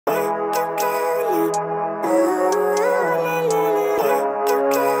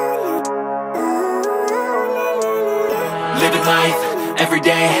Living life,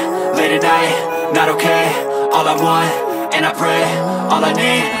 everyday, late at night, not okay. All I want, and I pray, all I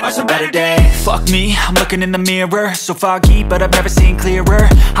need are some better days. Fuck me, I'm looking in the mirror, so foggy, but I've never seen clearer.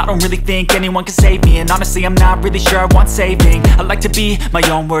 I don't really think anyone can save me, and honestly I'm not really sure I want saving. I like to be my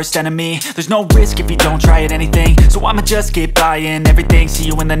own worst enemy. There's no risk if you don't try at anything, so I'ma just keep buying everything. See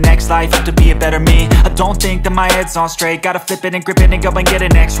you in the next life, have to be a better me. I don't think that my head's on straight, gotta flip it and grip it and go and get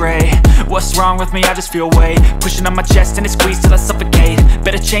an x-ray. What's wrong with me? I just feel weight pushing on my chest and it squeezes till I suffocate.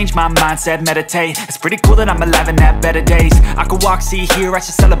 Better change my mindset, meditate. It's pretty cool that I'm alive and have better days. I could walk, see, hear, I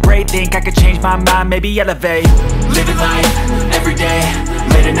should celebrate. Think I could change my mind, maybe elevate. Living life, everyday,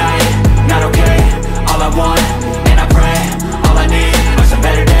 late at night, not okay. All I want, and I pray, all I need are some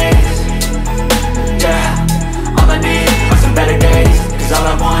better days. Yeah, all I need are some better days. Cause all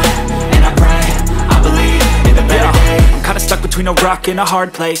I want, and I pray, I believe in the better days. I'm kinda stuck between a rock and a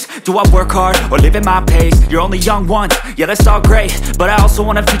hard place. Do I work hard or live at my pace? You're only young once, yeah that's all great, but I also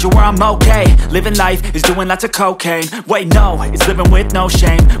want a future where I'm okay. Living life is doing lots of cocaine. Wait no, it's living with no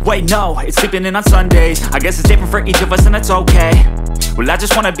shame. Wait no, it's sleeping in on Sundays. I guess it's different for each of us and that's okay. Well I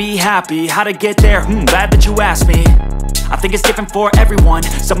just wanna be happy, how to get there? Glad that you asked me. I think it's different for everyone.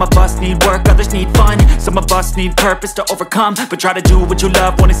 Some of us need work, others need fun. Some of us need purpose to overcome. But try to do what you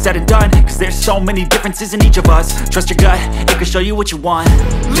love when it's said and done. Cause there's so many differences in each of us. Trust your gut, it can show you what you want.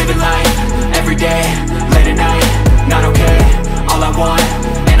 Living life, everyday, late at night, not okay. All I want,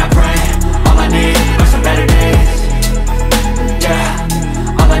 and I pray, all I need are some better days.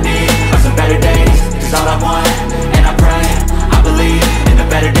 Yeah, all I need are some better days. Cause all I want, and I pray, I believe in the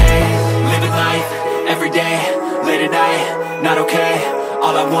better days. Living life, everyday, late at night, not okay.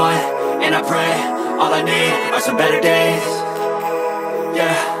 All I want, and I pray, all I need are some better days.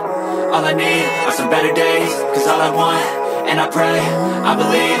 Yeah, all I need are some better days. Cause all I want, and I pray, I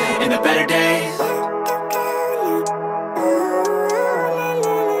believe in the better days.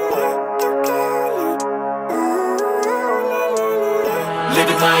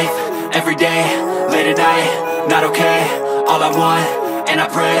 Living life, everyday, late at night, not okay. All I want, and I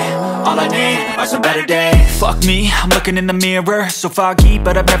pray, all I need are some better days. Fuck me, I'm looking in the mirror, so foggy,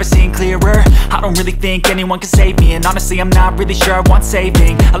 but I've never seen clearer. I don't really think anyone can save me, and honestly I'm not really sure I want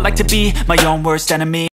saving. I like to be my own worst enemy.